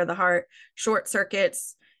 which is where the heart short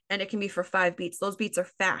circuits, and it can be for 5 beats. Those beats are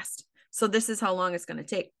fast. So this is how long it's going to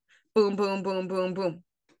take. Boom, boom, boom, boom, boom.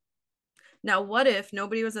 Now, what if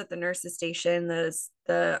nobody was at the nurse's station,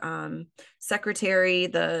 the secretary,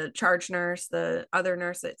 the charge nurse, the other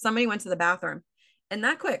nurse, somebody went to the bathroom, and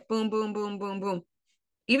that quick, boom, boom, boom, boom, boom.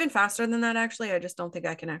 Even faster than that, actually. I just don't think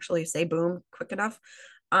I can actually say boom quick enough.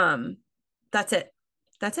 That's it.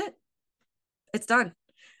 That's it. It's done.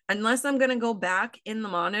 Unless I'm going to go back in the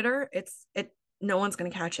monitor, no one's going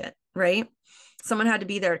to catch it, right? Someone had to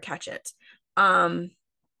be there to catch it.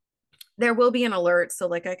 There will be an alert. So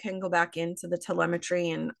like I can go back into the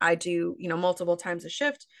telemetry, and I do, multiple times a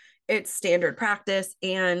shift. It's standard practice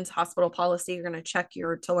and hospital policy. You're going to check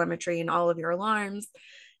your telemetry and all of your alarms.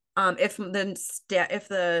 If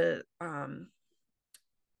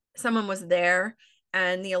someone was there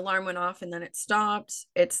and the alarm went off and then it stopped,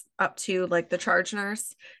 it's up to like the charge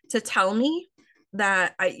nurse to tell me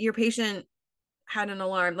that your patient had an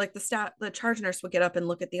alarm. Like the charge nurse would get up and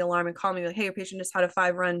look at the alarm and call me like, hey, your patient just had a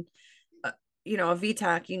 5-run, a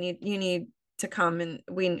VTAC. You need to come, and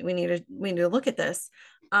we need to look at this.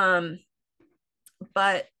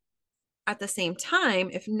 But at the same time,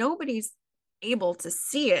 if nobody's able to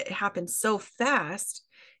see it, it happens so fast,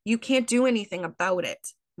 you can't do anything about it,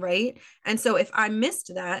 right? And so if I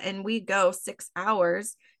missed that and we go 6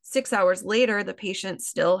 hours, 6 hours later, the patient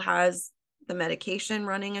still has the medication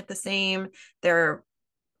running at the same, their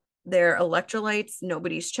electrolytes,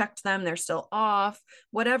 nobody's checked them, they're still off,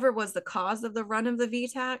 whatever was the cause of the run of the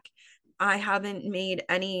VTAC, I haven't made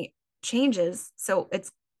any changes. So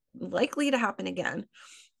it's likely to happen again.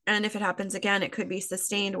 And if it happens again, it could be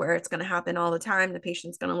sustained, where it's going to happen all the time. The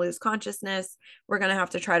patient's going to lose consciousness. We're going to have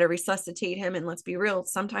to try to resuscitate him. And let's be real,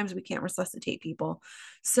 sometimes we can't resuscitate people.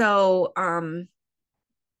 So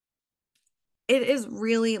it is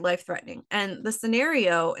really life-threatening. And the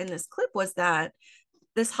scenario in this clip was that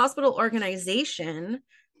this hospital organization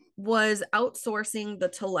was outsourcing the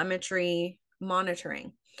telemetry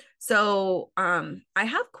monitoring. So I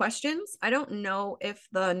have questions. I don't know if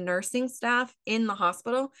the nursing staff in the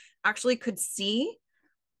hospital actually could see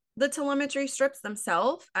the telemetry strips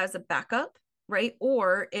themselves as a backup, right?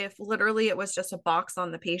 Or if literally it was just a box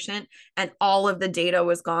on the patient and all of the data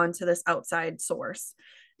was gone to this outside source.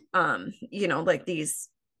 Like these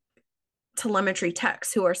telemetry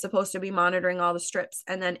techs who are supposed to be monitoring all the strips.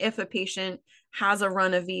 And then if a patient has a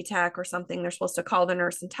run of VTAC or something, they're supposed to call the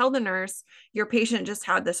nurse and tell the nurse, your patient just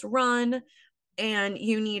had this run and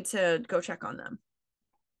you need to go check on them.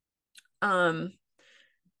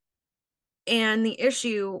 And the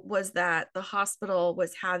issue was that the hospital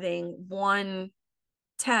was having one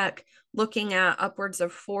tech looking at upwards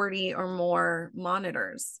of 40 or more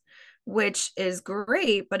monitors, which is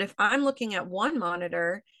great. But if I'm looking at one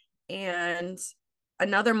monitor and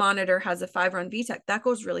another monitor has a 5-run VTAC, that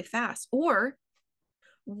goes really fast. Or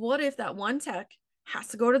what if that one tech has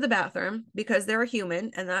to go to the bathroom because they're a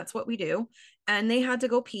human and that's what we do, and they had to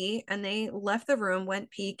go pee and they left the room,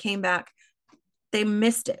 went pee, came back, they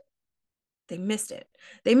missed it.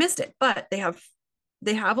 But they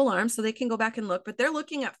have alarms, so they can go back and look, but they're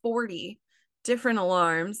looking at 40 different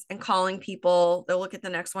alarms and calling people. They'll look at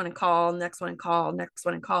the next one and call, next one and call, next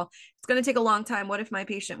one and call. It's going to take a long time. What if my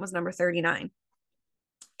patient was number 39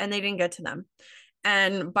 and they didn't get to them?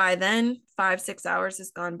 And by then, 5-6 hours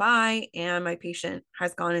has gone by and my patient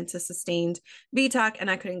has gone into sustained VTAC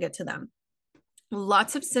and I couldn't get to them.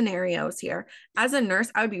 Lots of scenarios here. As a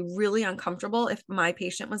nurse, I would be really uncomfortable if my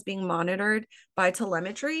patient was being monitored by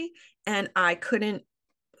telemetry and I couldn't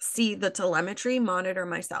see the telemetry monitor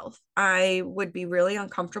myself. I would be really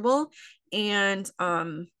uncomfortable, and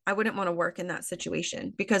I wouldn't want to work in that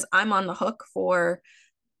situation because I'm on the hook for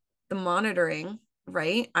the monitoring,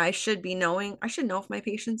 right? I should know if my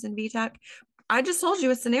patient's in VTAC. I just told you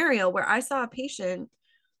a scenario where I saw a patient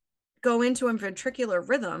go into a ventricular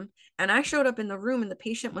rhythm and I showed up in the room and the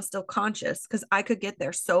patient was still conscious because I could get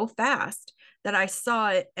there so fast that I saw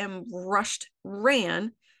it and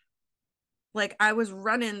ran like I was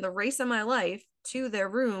running the race of my life to their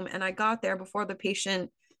room, and I got there before the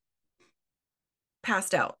patient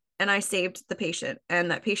passed out, and I saved the patient,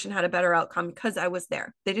 and that patient had a better outcome because I was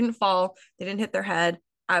there. They didn't fall, they didn't hit their head.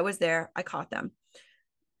 I was there, I caught them.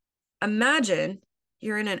 Imagine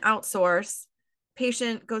you're in an outsource,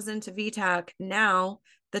 patient goes into VTAC. Now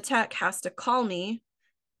the tech has to call me,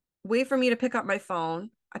 wait for me to pick up my phone.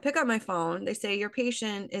 I pick up my phone. They say, your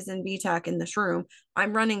patient is in VTAC in this room.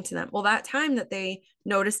 I'm running to them. Well, that time that they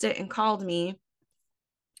noticed it and called me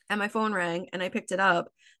and my phone rang and I picked it up,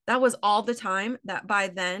 That was all the time that by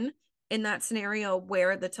then, in that scenario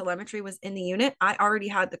where the telemetry was in the unit, I already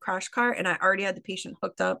had the crash cart and I already had the patient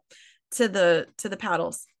hooked up to the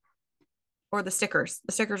paddles or the stickers.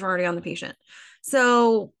 The stickers were already on the patient.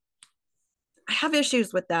 So I have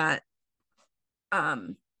issues with that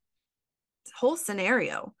um whole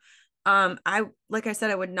scenario. I like I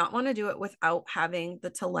said, I would not want to do it without having the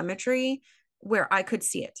telemetry where I could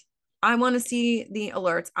see it. I want to see the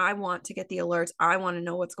alerts. I want to get the alerts. I want to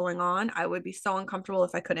know what's going on. I would be so uncomfortable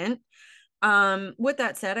if I couldn't. With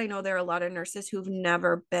that said, I know there are a lot of nurses who've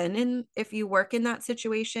never been in, if you work in that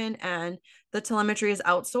situation and the telemetry is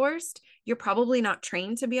outsourced, you're probably not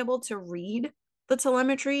trained to be able to read the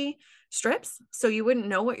telemetry strips. So you wouldn't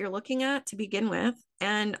know what you're looking at to begin with.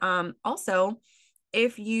 And also,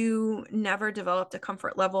 if you never developed a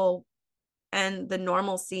comfort level and the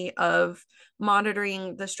normalcy of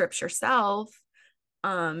monitoring the strips yourself,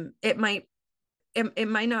 it might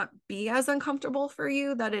not be as uncomfortable for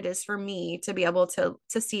you that it is for me to be able to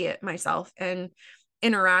see it myself and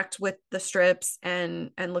interact with the strips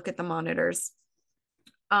and look at the monitors.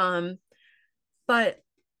 But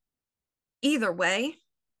either way,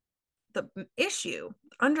 the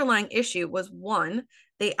underlying issue was one,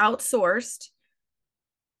 they outsourced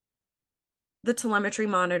the telemetry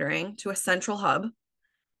monitoring to a central hub,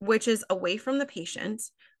 which is away from the patient,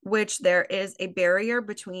 which there is a barrier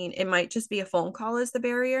between, it might just be a phone call is the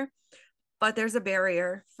barrier, but there's a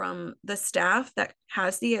barrier from the staff that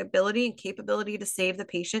has the ability and capability to save the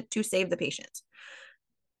patient.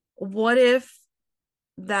 What if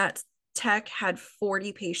that tech had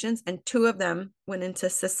 40 patients and two of them went into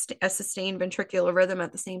a sustained ventricular rhythm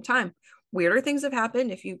at the same time? Weirder things have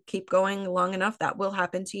happened. If you keep going long enough, that will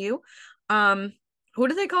happen to you. Who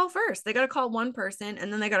do they call first? They got to call one person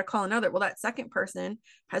and then they got to call another. Well, that second person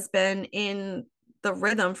has been in the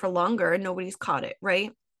rhythm for longer and nobody's caught it,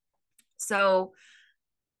 right? So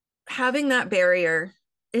having that barrier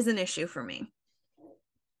is an issue for me.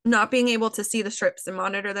 Not being able to see the strips and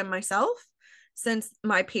monitor them myself, since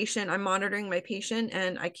I'm monitoring my patient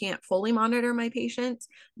and I can't fully monitor my patient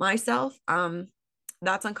myself.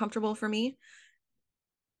 That's uncomfortable for me.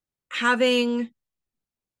 Having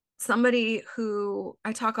somebody who,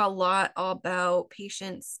 I talk a lot about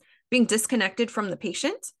patients being disconnected from the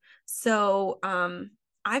patient. So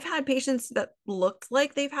I've had patients that looked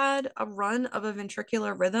like they've had a run of a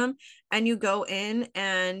ventricular rhythm, and you go in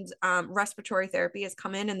and respiratory therapy has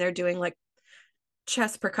come in and they're doing like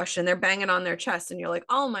chest percussion. They're banging on their chest and you're like,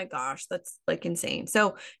 oh my gosh, that's like insane.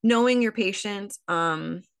 So knowing your patient,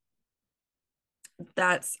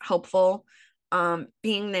 that's helpful.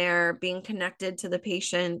 Being there, being connected to the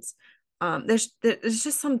patient. There's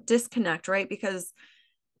just some disconnect, right? Because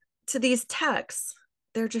to these techs,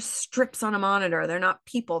 they're just strips on a monitor. They're not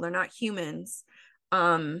people. They're not humans.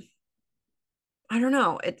 I don't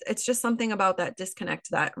know. It's just something about that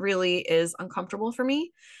disconnect that really is uncomfortable for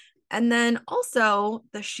me. And then also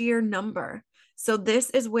the sheer number. So this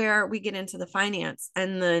is where we get into the finance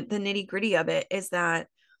and the nitty gritty of it is that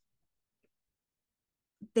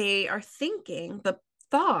they are thinking, the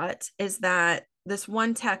thought is that this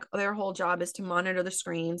one tech, their whole job is to monitor the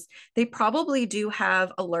screens. They probably do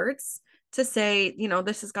have alerts to say,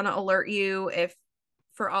 this is going to alert you if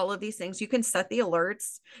for all of these things. You can set the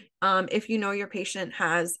alerts. If you know your patient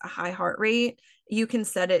has a high heart rate, you can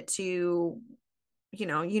set it to,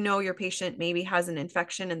 your patient maybe has an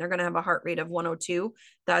infection and they're going to have a heart rate of 102.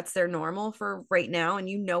 That's their normal for right now, and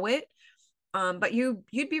it. But you'd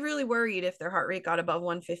be really worried if their heart rate got above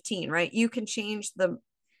 115, right? You can change the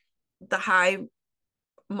high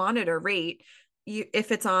monitor rate.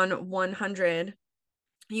 If it's on 100,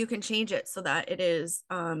 you can change it so that it is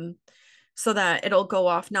so that it'll go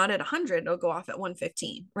off not at 100, it'll go off at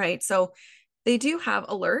 115, right? So they do have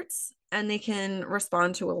alerts and they can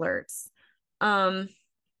respond to alerts.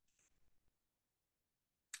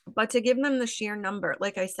 But to give them the sheer number,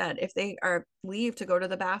 like I said, if they are leave to go to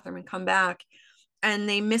the bathroom and come back and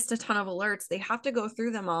they missed a ton of alerts, they have to go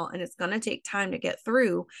through them all and it's going to take time to get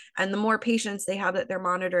through. And the more patients they have that they're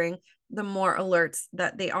monitoring, the more alerts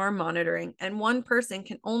that they are monitoring. And one person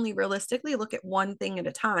can only realistically look at one thing at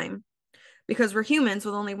a time because we're humans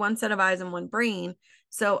with only one set of eyes and one brain.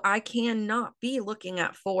 So I cannot be looking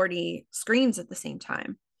at 40 screens at the same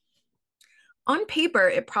time. On paper,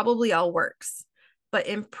 it probably all works, but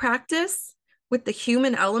in practice, with the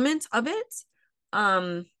human element of it,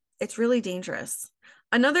 it's really dangerous.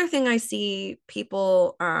 Another thing I see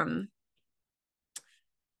people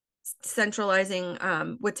centralizing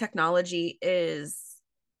with technology is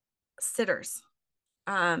sitters,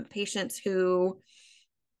 patients who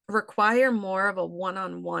require more of a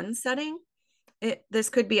one-on-one setting This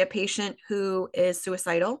could be a patient who is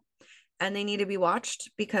suicidal and they need to be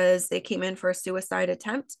watched because they came in for a suicide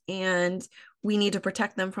attempt, and we need to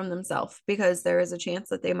protect them from themselves because there is a chance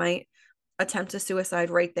that they might attempt a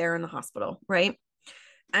suicide right there in the hospital, right?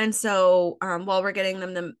 And so while we're getting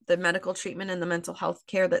them the medical treatment and the mental health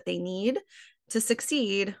care that they need to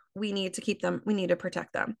succeed, we need to keep them, we need to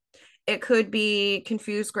protect them. It could be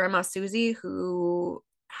confused Grandma Susie who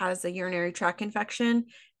has a urinary tract infection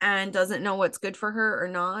and doesn't know what's good for her or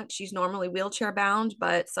not. She's normally wheelchair bound,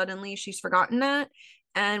 but suddenly she's forgotten that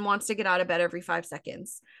and wants to get out of bed every 5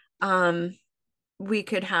 seconds. We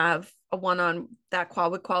could have a one-on that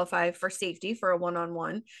would qualify for safety for a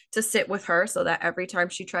one-on-one to sit with her so that every time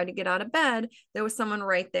she tried to get out of bed, there was someone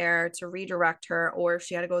right there to redirect her, or if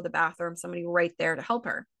she had to go to the bathroom, somebody right there to help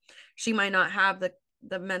her. She might not have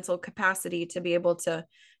the mental capacity to be able to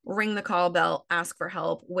ring the call bell, ask for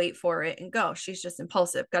help, wait for it, and go. She's just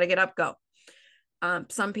impulsive. Got to get up, go.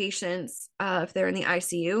 Some patients, if they're in the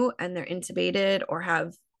ICU and they're intubated or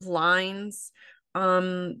have lines,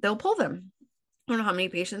 they'll pull them. I don't know how many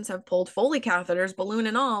patients have pulled Foley catheters, balloon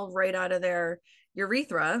and all, right out of their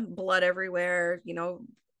urethra, blood everywhere.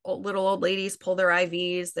 Little old ladies pull their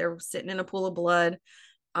IVs, they're sitting in a pool of blood.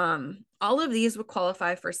 All of these would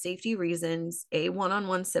qualify for safety reasons, a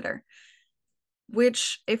one-on-one sitter,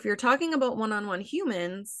 which if you're talking about one-on-one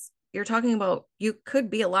humans, you're talking about, you could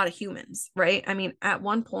be a lot of humans, right? I mean, at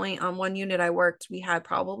one point on one unit I worked, we had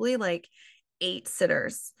probably like 8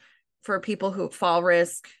 sitters for people who fall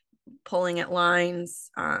risk, pulling at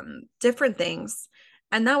lines, different things.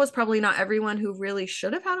 And that was probably not everyone who really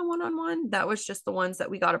should have had a one-on-one. That was just the ones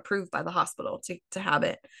that we got approved by the hospital to have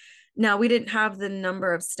it. Now, we didn't have the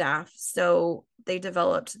number of staff, so they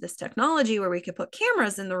developed this technology where we could put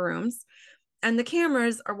cameras in the rooms, and the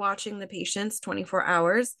cameras are watching the patients 24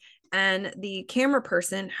 hours, and the camera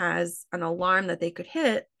person has an alarm that they could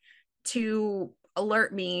hit to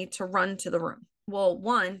alert me to run to the room. Well,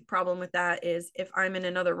 one problem with that is if I'm in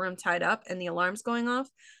another room tied up and the alarm's going off,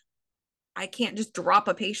 I can't just drop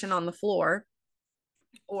a patient on the floor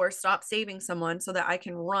or stop saving someone so that I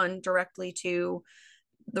can run directly to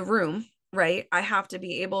the room, right? I have to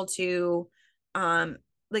be able to,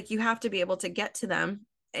 you have to be able to get to them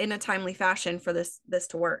in a timely fashion for this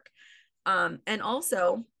to work. And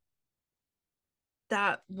also,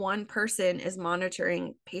 that one person is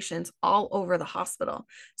monitoring patients all over the hospital.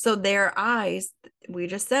 So their eyes, we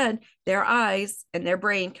just said, their eyes and their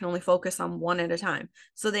brain can only focus on one at a time.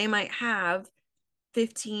 So they might have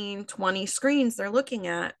 15, 20 screens they're looking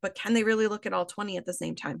at, but can they really look at all 20 at the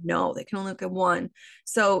same time? No, they can only look at one.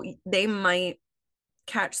 So they might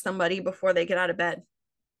catch somebody before they get out of bed,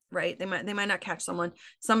 right? They might not catch someone.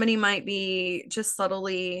 Somebody might be just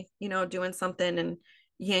subtly, doing something and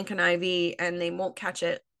yank an IV and they won't catch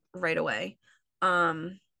it right away.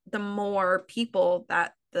 The more people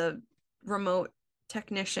that the remote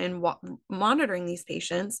technician monitoring these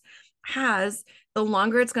patients has, the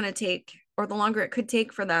longer it's going to take, or the longer it could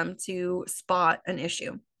take for them to spot an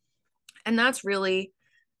issue. And that's really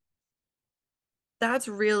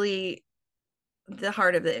the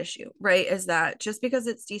heart of the issue, right? Is that just because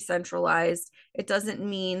it's decentralized, it doesn't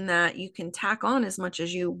mean that you can tack on as much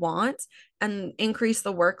as you want and increase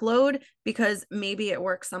the workload, because maybe it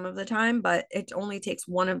works some of the time, but it only takes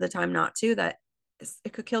one of the time not to, that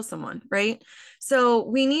it could kill someone, right? So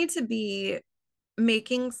we need to be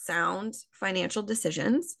making sound financial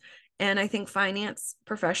decisions. And I think finance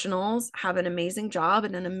professionals have an amazing job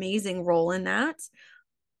and an amazing role in that.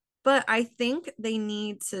 But I think they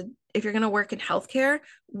need to, if you're going to work in healthcare,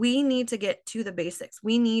 we need to get to the basics.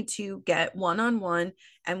 We need to get one-on-one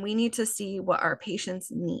and we need to see what our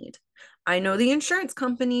patients need. I know the insurance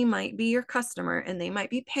company might be your customer and they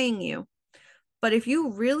might be paying you. But if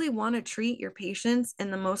you really want to treat your patients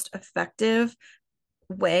in the most effective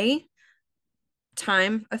way,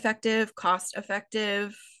 time effective, cost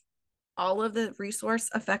effective, all of the resource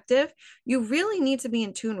effective, you really need to be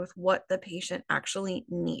in tune with what the patient actually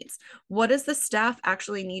needs. What does the staff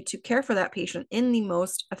actually need to care for that patient in the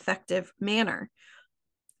most effective manner?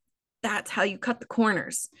 That's how you cut the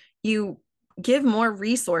corners. You give more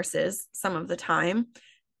resources some of the time,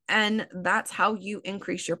 and that's how you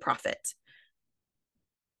increase your profit.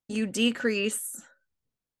 You decrease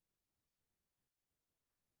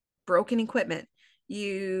broken equipment.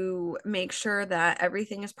 You make sure that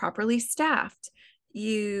everything is properly staffed.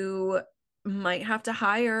 You might have to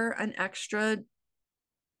hire an extra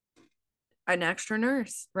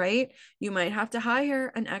nurse, right? You might have to hire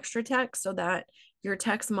an extra tech so that your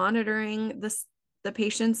tech's monitoring this the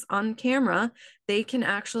patients on camera, they can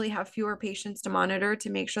actually have fewer patients to monitor to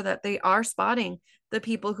make sure that they are spotting the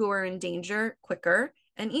people who are in danger quicker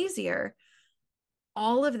and easier.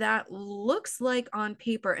 All of that looks like on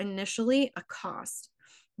paper initially a cost,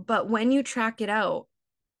 but when you track it out,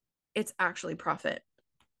 it's actually profit.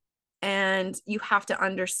 And you have to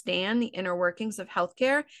understand the inner workings of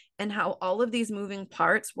healthcare and how all of these moving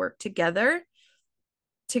parts work together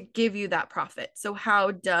to give you that profit. So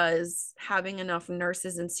how does having enough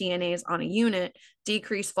nurses and CNAs on a unit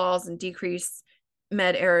decrease falls and decrease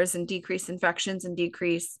med errors and decrease infections and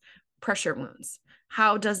decrease pressure wounds?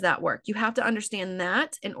 How does that work? You have to understand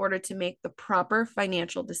that in order to make the proper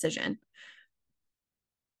financial decision.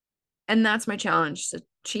 And that's my challenge to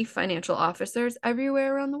chief financial officers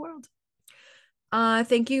everywhere around the world.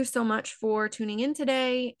 Thank you so much for tuning in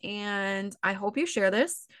today. And I hope you share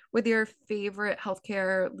this with your favorite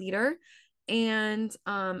healthcare leader. And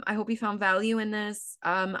I hope you found value in this.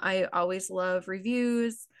 I always love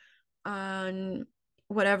reviews on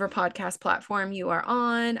whatever podcast platform you are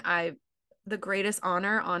on. The greatest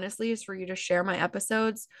honor, honestly, is for you to share my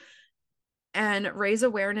episodes and raise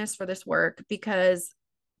awareness for this work, because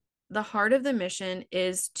the heart of the mission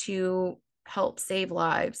is to help save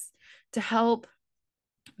lives, to help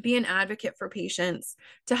be an advocate for patients,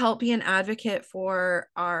 to help be an advocate for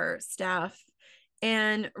our staff,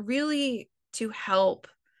 and really to help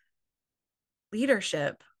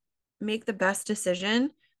leadership make the best decision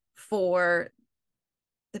for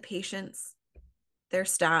the patients, their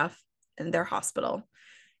staff, and their hospital.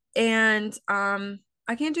 And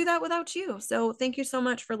I can't do that without you. So thank you so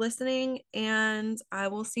much for listening, and I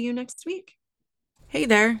will see you next week. Hey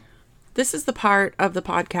there. This is the part of the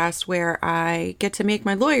podcast where I get to make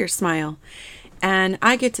my lawyer smile. And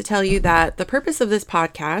I get to tell you that the purpose of this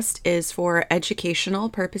podcast is for educational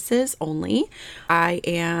purposes only. I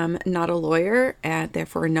am not a lawyer and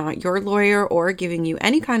therefore not your lawyer or giving you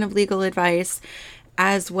any kind of legal advice,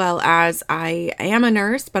 as well as I am a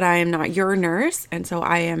nurse, but I am not your nurse. And so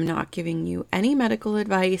I am not giving you any medical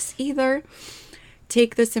advice either.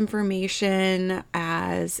 Take this information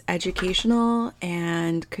as educational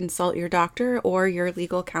and consult your doctor or your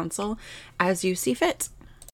legal counsel as you see fit.